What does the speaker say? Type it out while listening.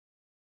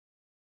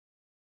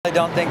I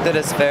don't think that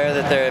it's fair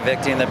that they're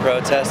evicting the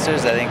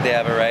protesters. I think they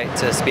have a right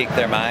to speak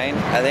their mind.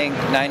 I think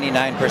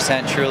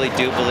 99% truly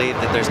do believe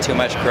that there's too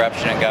much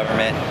corruption in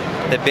government,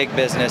 that big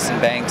business and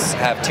banks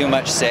have too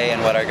much say in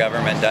what our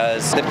government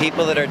does. The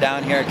people that are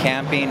down here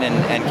camping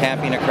and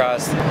camping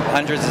across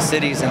hundreds of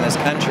cities in this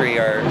country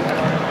are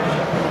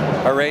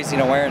raising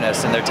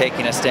awareness, and they're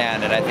taking a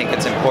stand, and I think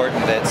it's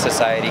important that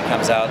society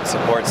comes out and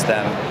supports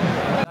them.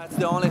 That's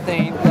the only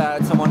thing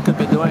that someone could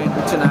be doing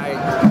tonight.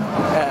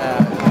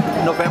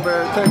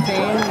 November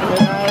 13th,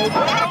 midnight.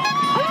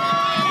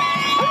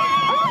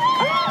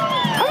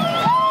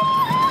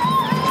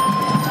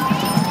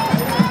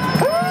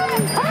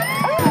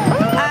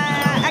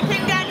 I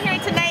came down here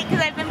tonight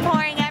because I've been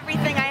pouring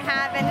everything I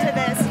have into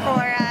this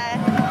for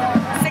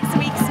 6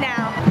 weeks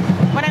now.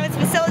 When I was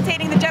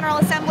facilitating the General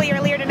Assembly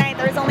earlier tonight,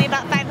 there was only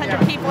about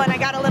 500 people, and I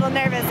got a little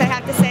nervous, I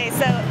have to say.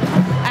 So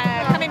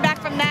coming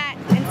back from that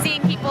and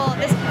seeing people,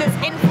 this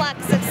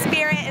influx of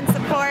spirit and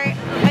support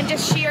and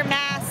just sheer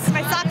mass,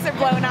 my socks are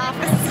blown off.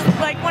 This is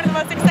like one of the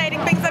most exciting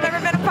things I've ever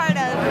been a part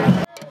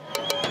of.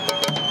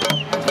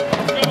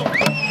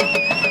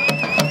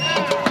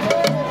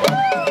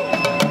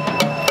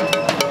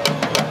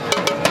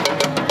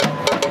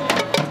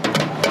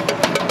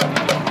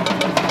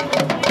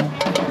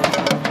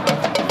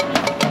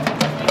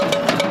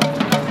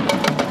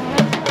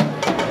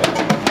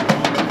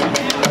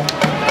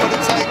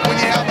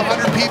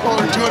 Or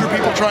 200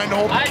 people trying to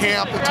hold the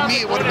camp, but to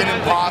me it would have been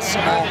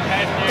impossible.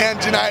 And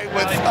tonight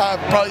with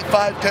probably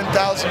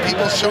 5,000–10,000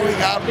 people showing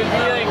up,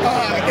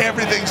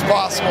 everything's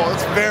possible.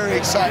 It's very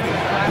exciting.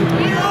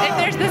 If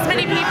there's this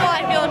many people,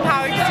 I feel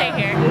empowered to stay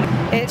here.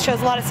 It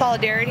shows a lot of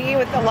solidarity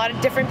with a lot of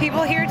different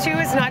people here too.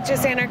 It's not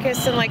just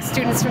anarchists and like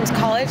students from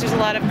college. There's a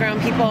lot of grown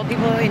people,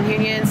 people in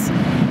unions,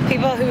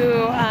 people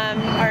who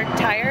are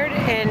tired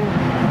and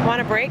want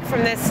to break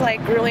from this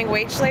like grueling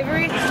wage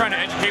slavery. Just trying to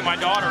educate my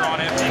daughter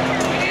on it.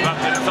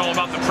 It's all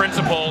about the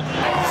principle.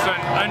 So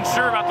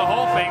unsure about the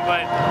whole thing,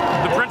 but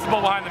the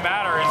principle behind the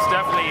matter is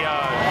definitely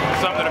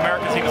something that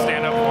Americans need to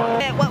stand up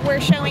for. What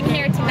we're showing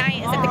here tonight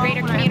is that the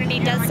greater community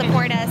does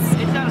support us,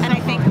 and I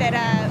think that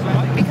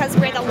because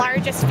we're the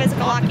largest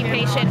physical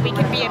occupation, we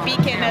can be a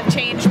beacon of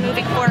change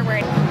moving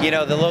forward. You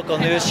know, the local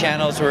news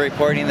channels were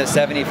reporting that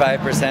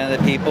 75% of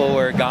the people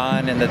were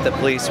gone and that the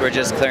police were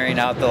just clearing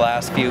out the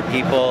last few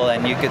people,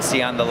 and you could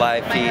see on the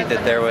live feed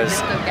that there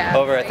was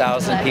over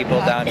 1,000 people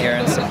down here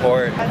in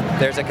support.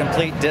 There's a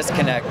complete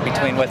disconnect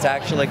between what's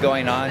actually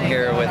going on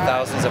here with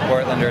thousands of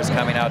Portlanders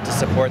coming out to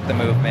support the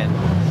movement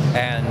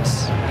and,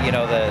 you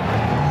know,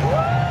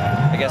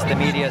 I guess the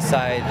media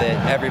side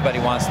that everybody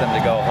wants them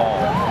to go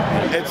home.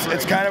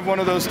 It's kind of one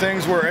of those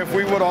things where if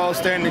we would all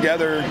stand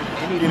together,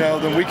 you know,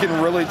 then we can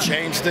really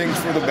change things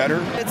for the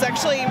better. It's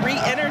actually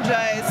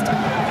re-energized,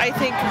 I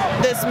think,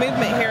 this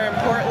movement here in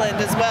Portland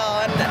as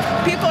well, and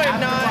people are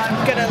not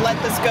going to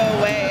let this go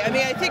away. I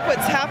mean, I think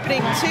what's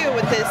happening too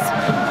with this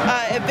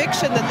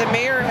eviction that the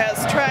mayor has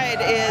tried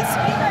is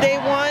they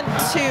want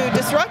to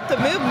disrupt the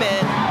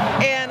movement,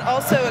 and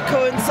also it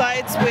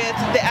coincides with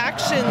the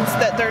actions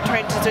that they're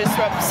trying to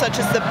disrupt, such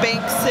as the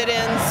bank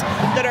sit-ins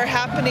that are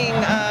happening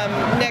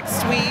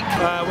next week.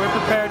 We're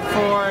prepared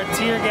for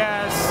tear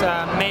gas,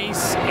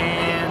 mace,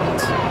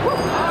 and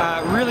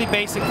really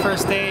basic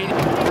first aid.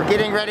 We're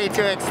getting ready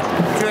to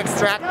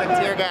extract the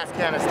tear gas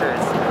canisters.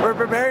 We're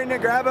preparing to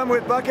grab them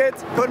with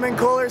buckets, put them in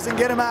coolers, and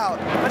get them out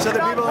so that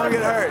people don't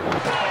get hurt.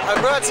 I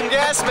brought some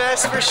gas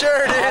masks for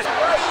sure, dude.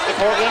 The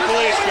Portland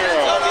Police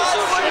Bureau,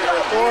 under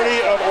authority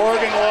of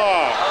Oregon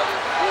law,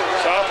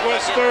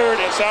 Southwest 3rd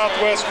and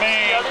Southwest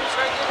Main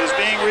is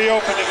being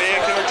reopened to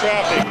vehicular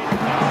traffic.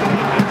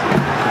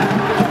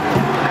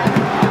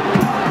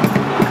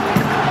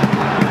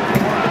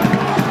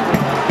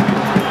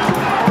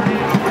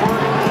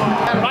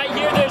 Right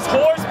here, there's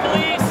horse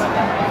police.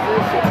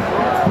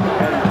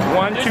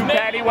 Two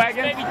paddy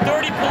wagons. Maybe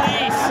 30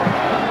 police.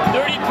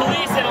 30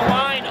 police in a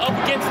line up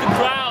against the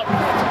crowd,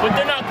 but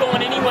they're not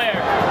going anywhere.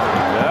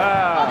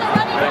 Yeah,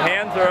 the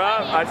hands are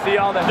up. I see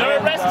all the hands.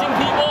 They're arresting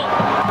people.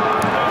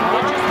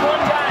 With just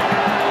one guy.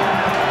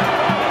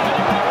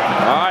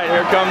 All right,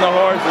 here come the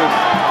horses.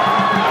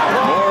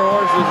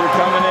 More horses are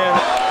coming in.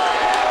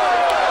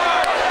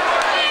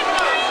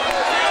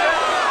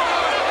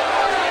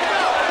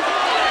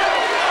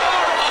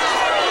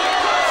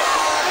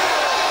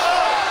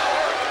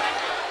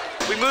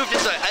 We moved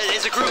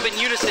as a group in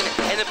unison,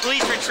 and the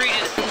police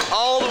retreated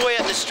all the way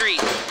up the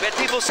street. We had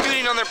people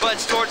scooting on their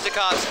butts towards the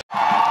cops.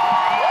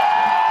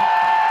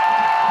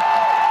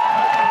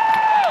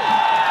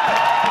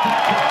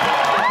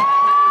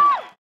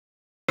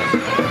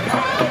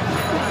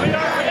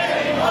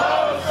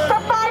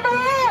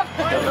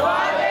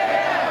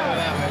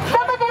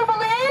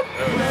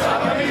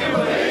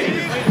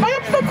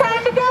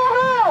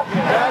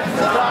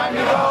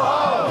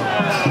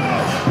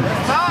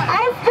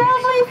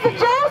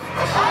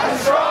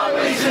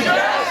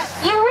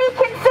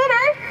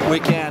 We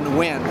can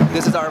win.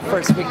 This is our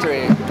first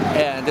victory,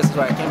 and this is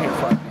what I came here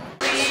for.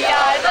 We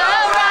are the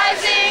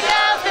rising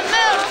of the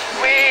moon.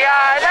 We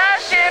are the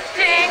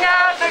shifting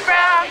of the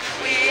ground.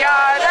 We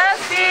are the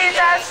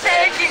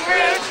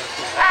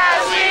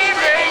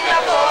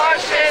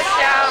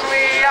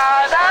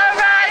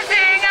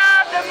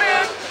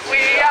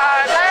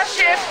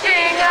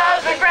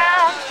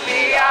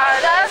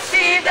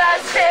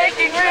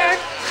taking root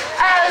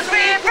as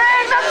we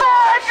bring the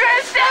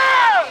fortress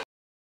down.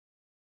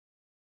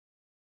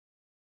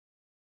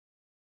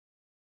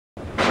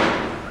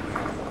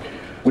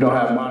 We don't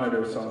have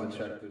monitors, so I'm gonna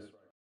check this.